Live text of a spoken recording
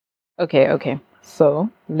Okay. So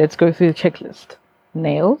let's go through the checklist.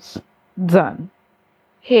 Nails, done.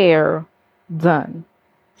 Hair, done.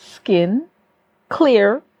 Skin,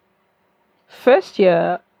 clear. First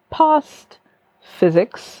year, passed.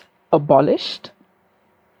 Physics, abolished.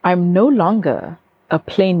 I'm no longer a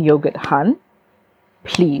plain yogurt hun.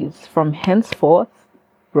 Please, from henceforth,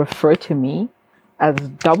 refer to me as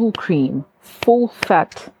double cream, full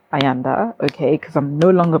fat Ayanda, okay? Because I'm no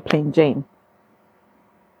longer plain Jane.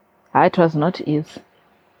 It was not easy.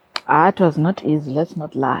 It was not easy, let's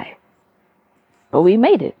not lie. But we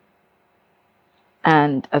made it.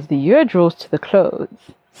 And as the year draws to the close,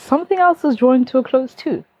 something else is drawing to a close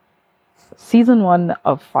too. Season 1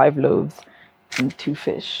 of 5 loaves and 2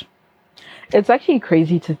 fish. It's actually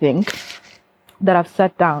crazy to think that I've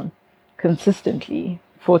sat down consistently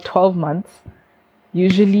for 12 months,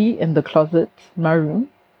 usually in the closet, my room,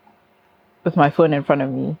 with my phone in front of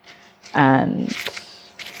me and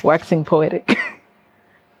waxing poetic.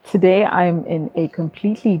 Today I'm in a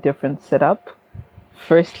completely different setup.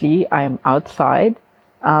 Firstly, I'm outside.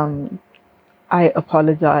 I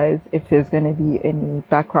apologize if there's going to be any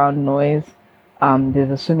background noise. There's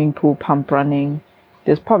a swimming pool pump running.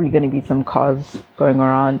 There's probably going to be some cars going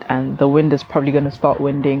around, and the wind is probably going to start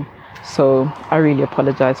winding. So I really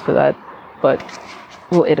apologize for that, but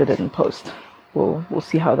we'll edit it in post. We'll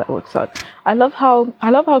see how that works out. I love how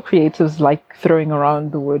creatives like throwing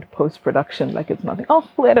around the word post production like it's nothing. Oh,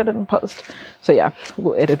 we'll edit it in post. So yeah,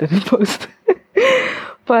 we'll edit it in post.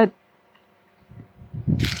 But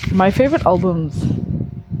my favorite albums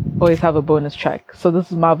always have a bonus track. So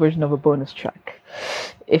this is my version of a bonus track.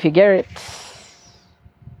 If you get it,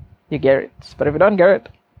 you get it. But if you don't get it,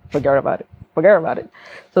 forget about it. Forget about it.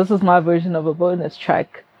 So this is my version of a bonus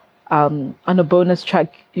track. On a bonus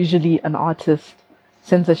track, usually an artist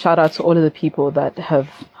sends a shout out to all of the people that have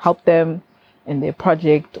helped them in their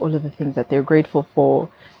project, all of the things that they're grateful for,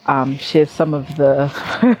 share some of the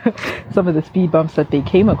some of the speed bumps that they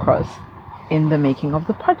came across in the making of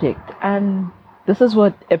the project. And this is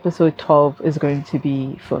what episode 12 is going to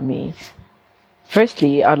be for me.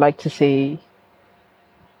 Firstly, I'd like to say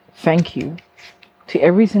thank you to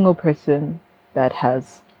every single person that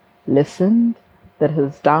has listened, that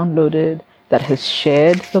has downloaded, that has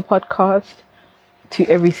shared the podcast, to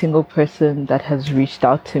every single person that has reached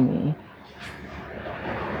out to me,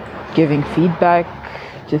 giving feedback,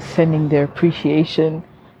 just sending their appreciation.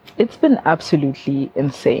 It's been absolutely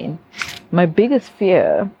insane. My biggest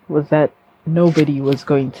fear was that nobody was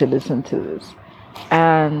going to listen to this.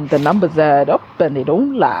 And the numbers add up and they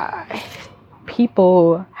don't lie.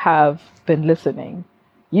 People have been listening.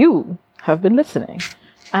 You have been listening.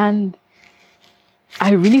 And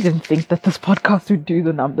I really didn't think that this podcast would do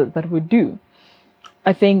the numbers that it would do.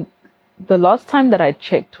 I think the last time that I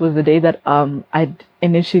checked was the day that I'd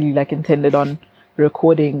initially intended on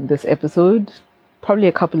recording this episode, probably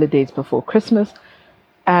a couple of days before Christmas,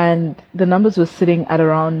 and the numbers were sitting at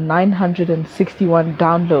around 961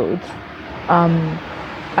 downloads.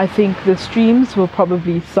 I think the streams were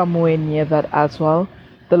probably somewhere near that as well.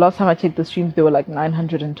 The last time I checked the streams, they were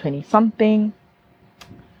 920 something.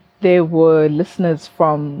 There were listeners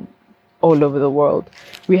from all over the world.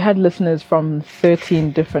 We had listeners from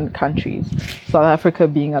 13 different countries, South Africa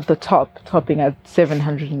being at the top, topping at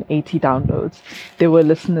 780 downloads. There were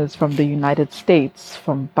listeners from the United States,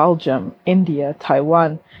 from Belgium, India,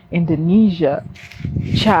 Taiwan, Indonesia.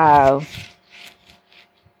 Ciao.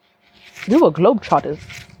 We were globetrotters.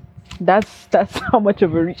 That's how much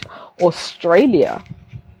of a reach. Australia.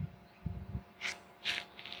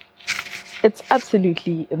 It's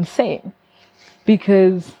absolutely insane,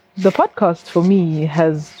 because the podcast for me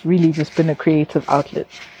has really just been a creative outlet,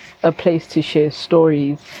 a place to share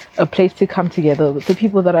stories, a place to come together with the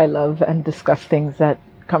people that I love and discuss things that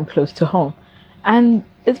come close to home. And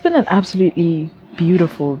it's been an absolutely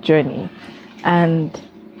beautiful journey. And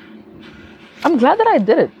I'm glad that I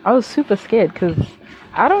did it. I was super scared because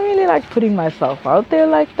I don't really like putting myself out there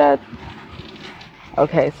like that.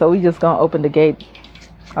 Okay, so we just gonna open the gate.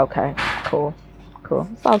 Okay, cool.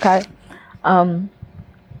 It's okay.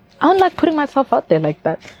 I don't like putting myself out there like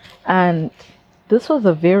that. And this was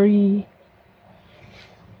a very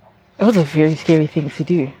scary thing to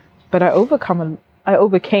do. But I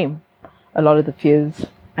overcame a lot of the fears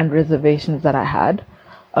and reservations that I had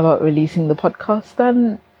about releasing the podcast,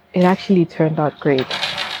 and it actually turned out great.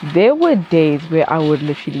 There were days where I would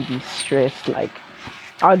literally be stressed,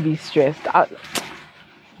 I'd be stressed.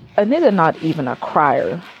 Anita, not even a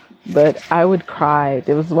crier, but I would cry.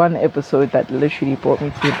 There was one episode that literally brought me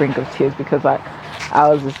to the brink of tears because I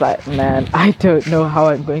was just like, man, I don't know how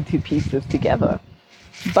I'm going to piece this together.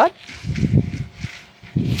 But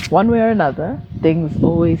one way or another, things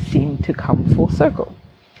always seem to come full circle.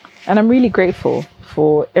 And I'm really grateful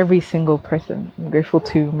for every single person. I'm grateful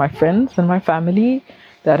to my friends and my family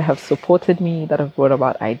that have supported me, that have brought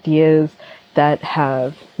about ideas, that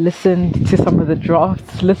have listened to some of the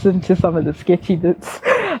drafts, listened to some of the sketchy bits,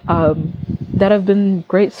 that have been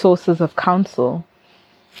great sources of counsel.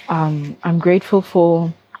 I'm grateful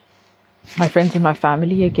for my friends and my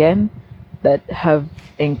family again that have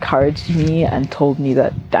encouraged me and told me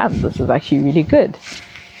that, damn, this is actually really good,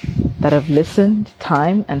 that have listened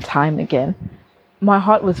time and time again. My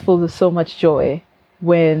heart was filled with so much joy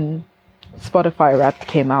when Spotify Wrapped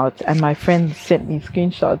came out and my friends sent me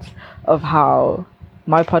screenshots of how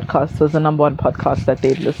my podcast was the number one podcast that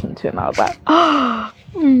they'd listened to. And I was like, oh,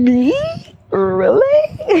 me?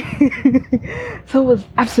 Really? So it was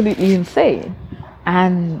absolutely insane.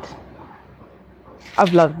 And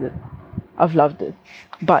I've loved it. I've loved it.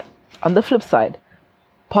 But on the flip side,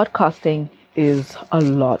 podcasting is a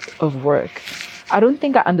lot of work. I don't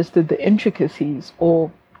think I understood the intricacies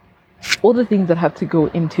or all the things that have to go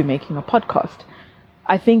into making a podcast.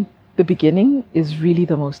 I think the beginning is really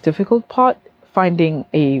the most difficult part. Finding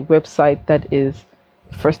a website that is,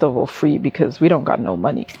 first of all, free because we don't got no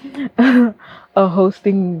money. A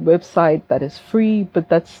hosting website that is free, but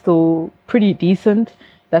that's still pretty decent,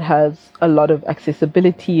 that has a lot of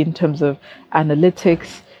accessibility in terms of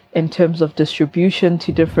analytics, in terms of distribution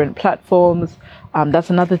to different platforms. That's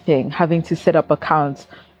another thing, having to set up accounts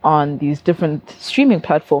on these different streaming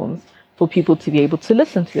platforms for people to be able to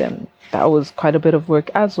listen to them. That was quite a bit of work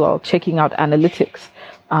as well, checking out analytics,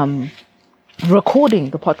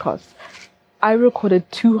 recording the podcast. I recorded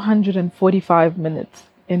 245 minutes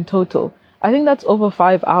in total. I think that's over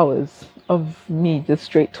 5 hours of me just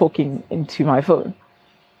straight talking into my phone.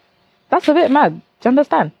 That's a bit mad. Do you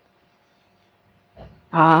understand?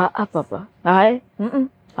 Papa. Hi.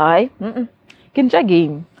 Hi. Kinja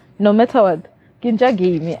game. No matter what. Kinja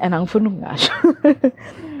game and I'm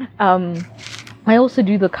I also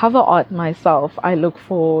do the cover art myself. I look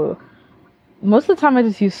for, most of the time I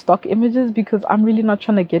just use stock images because I'm really not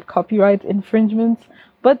trying to get copyright infringements.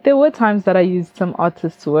 But there were times that I used some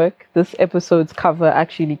artists' work. This episode's cover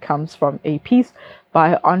actually comes from a piece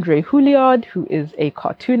by Andre Huliard, who is a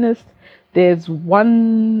cartoonist. There's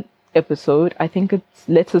one episode, I think it's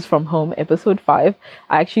Letters from Home, episode 5.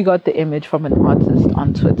 I actually got the image from an artist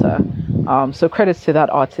on Twitter. So credits to that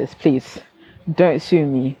artist, please. Don't sue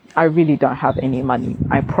me. I really don't have any money.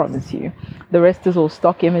 I promise you. The rest is all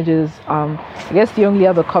stock images. I guess the only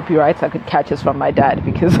other copyrights I could catch is from my dad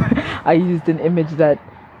because I used an image that,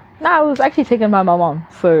 it was actually taken by my mom.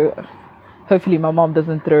 So hopefully my mom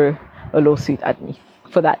doesn't throw a lawsuit at me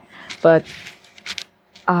for that. But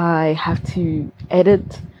I have to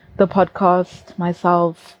edit the podcast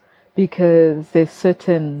myself because there's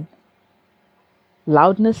certain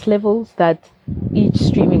loudness levels that each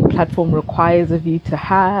streaming platform requires of you to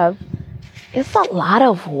have. It's a lot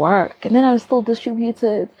of work, and then I still distribute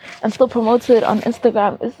it and still promote it on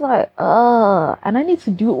Instagram. It's like, and I need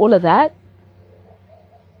to do all of that.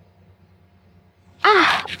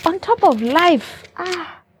 On top of life.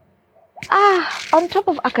 On top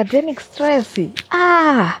of academic stress. It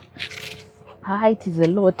is a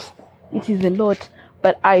lot. It is a lot.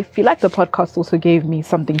 But I feel like the podcast also gave me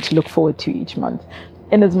something to look forward to each month.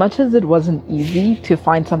 And as much as it wasn't easy to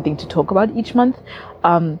find something to talk about each month,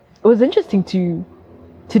 it was interesting to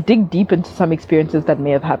dig deep into some experiences that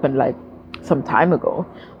may have happened like some time ago.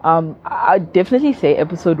 I'd definitely say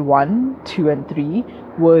episode 1, 2, and 3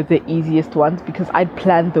 were the easiest ones because I'd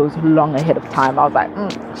planned those long ahead of time. I was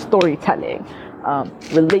like, storytelling,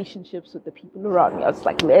 relationships with the people around me. I was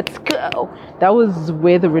like, let's go. That was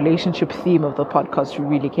where the relationship theme of the podcast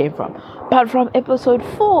really came from. But from episode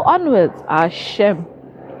 4 onwards, Hashem,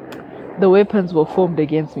 the weapons were formed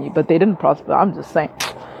against me, but they didn't prosper. I'm just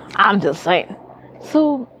saying.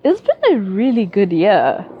 So it's been a really good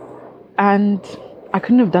year. And I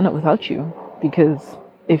couldn't have done it without you, because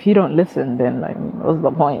if you don't listen, then what's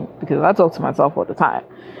the point? Because I talk to myself all the time.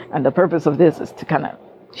 And the purpose of this is to kind of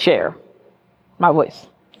share my voice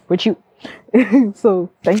with you.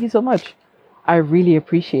 So thank you so much. I really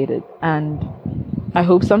appreciate it. And I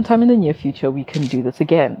hope sometime in the near future we can do this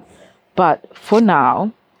again. But for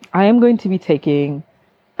now, I am going to be taking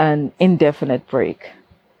an indefinite break.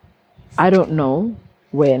 I don't know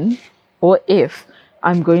when or if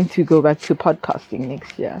I'm going to go back to podcasting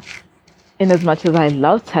next year. In as much as I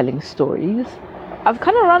love telling stories, I've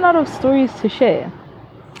kind of run out of stories to share.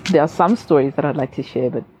 There are some stories that I'd like to share,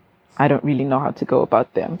 but I don't really know how to go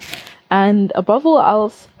about them. And above all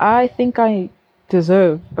else, I think I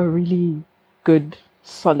deserve a really good,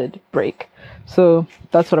 solid break So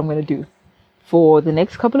that's what I'm going to do for the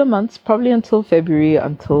next couple of months, probably until February,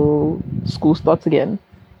 until school starts again.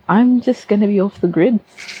 I'm just going to be off the grid.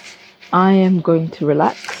 I am going to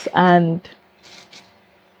relax and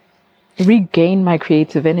regain my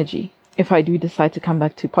creative energy. If I do decide to come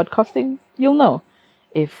back to podcasting, you'll know.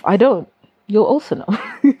 If I don't, you'll also know.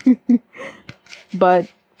 But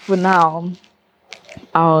for now,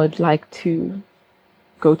 I would like to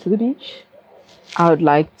go to the beach. I would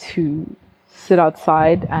like to sit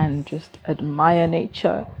outside and just admire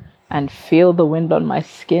nature and feel the wind on my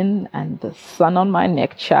skin and the sun on my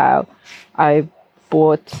neck, child. I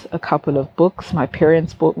bought a couple of books. My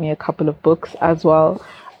parents bought me a couple of books as well.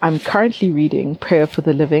 I'm currently reading Prayer for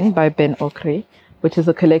the Living by Ben Okri, which is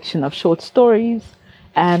a collection of short stories.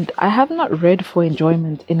 And I have not read for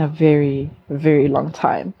enjoyment in a very, very long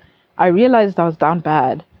time. I realized I was down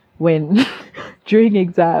bad when during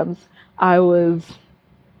exams I was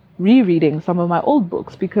rereading some of my old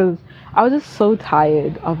books because I was just so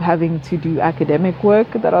tired of having to do academic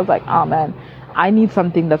work that I was like, oh man, I need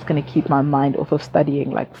something that's going to keep my mind off of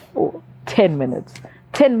studying like for 10 minutes,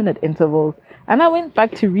 10-minute intervals. And I went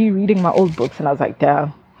back to rereading my old books and I was like,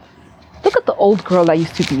 damn, look at the old girl I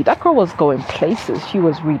used to be. That girl was going places. She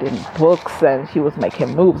was reading books and she was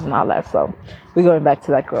making moves and all that. So we're going back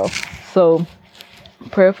to that girl. So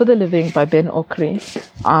Prayer for the Living by Ben Okri.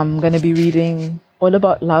 I'm going to be reading All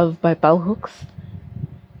About Love by Bell Hooks,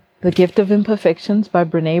 The Gift of Imperfections by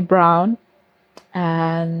Brene Brown,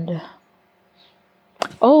 and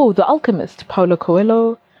The Alchemist, Paulo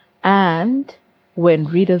Coelho, and When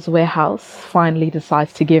Reader's Warehouse finally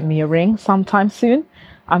decides to give me a ring sometime soon,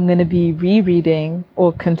 I'm going to be rereading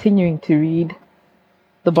or continuing to read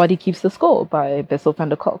The Body Keeps the Score by Bessel van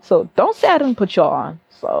der Kolk. So don't say I didn't put you on.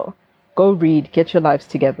 So go read, get your lives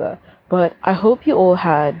together. But I hope you all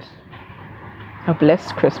had a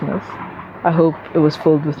blessed Christmas. I hope it was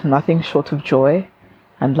filled with nothing short of joy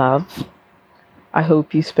and love. I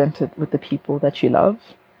hope you spent it with the people that you love,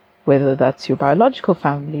 whether that's your biological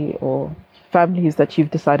family or families that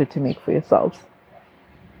you've decided to make for yourselves.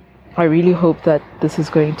 I really hope that this is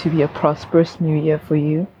going to be a prosperous new year for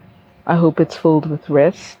you. I hope it's filled with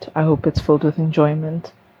rest. I hope it's filled with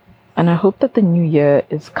enjoyment. And I hope that the new year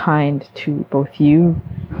is kind to both you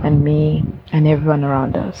and me and everyone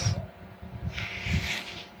around us.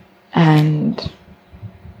 And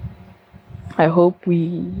I hope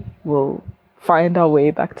we will find our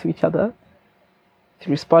way back to each other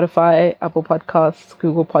through Spotify, Apple Podcasts,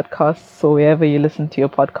 Google Podcasts, or wherever you listen to your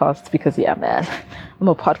podcasts. Because yeah, man, I'm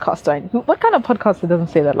a podcaster. What kind of podcaster doesn't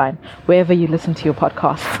say that line? Wherever you listen to your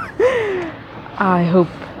podcasts. I hope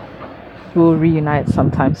we'll reunite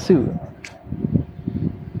sometime soon.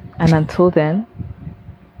 And until then,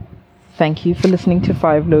 thank you for listening to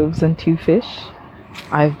 5 Loaves and 2 Fish.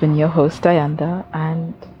 I've been your host, Dianda,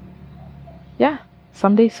 and yeah,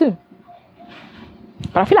 someday soon.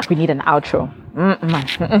 But I feel like we need an outro.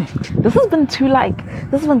 This has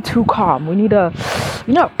been too calm. We need a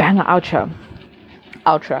banger outro.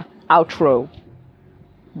 Outro.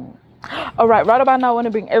 All right, right about now, I want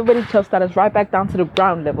to bring everybody's self status right back down to the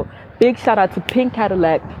ground level. Big shout out to Pink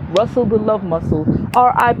Cadillac, Russell the Love Muscle,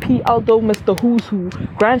 R.I.P. Aldo, Mr. Who's Who,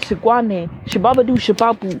 Grand Shigwane, Shababadoo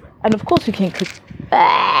Shababu, and of course you can cook.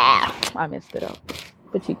 I messed it up,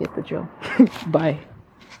 but you get the drill. Bye.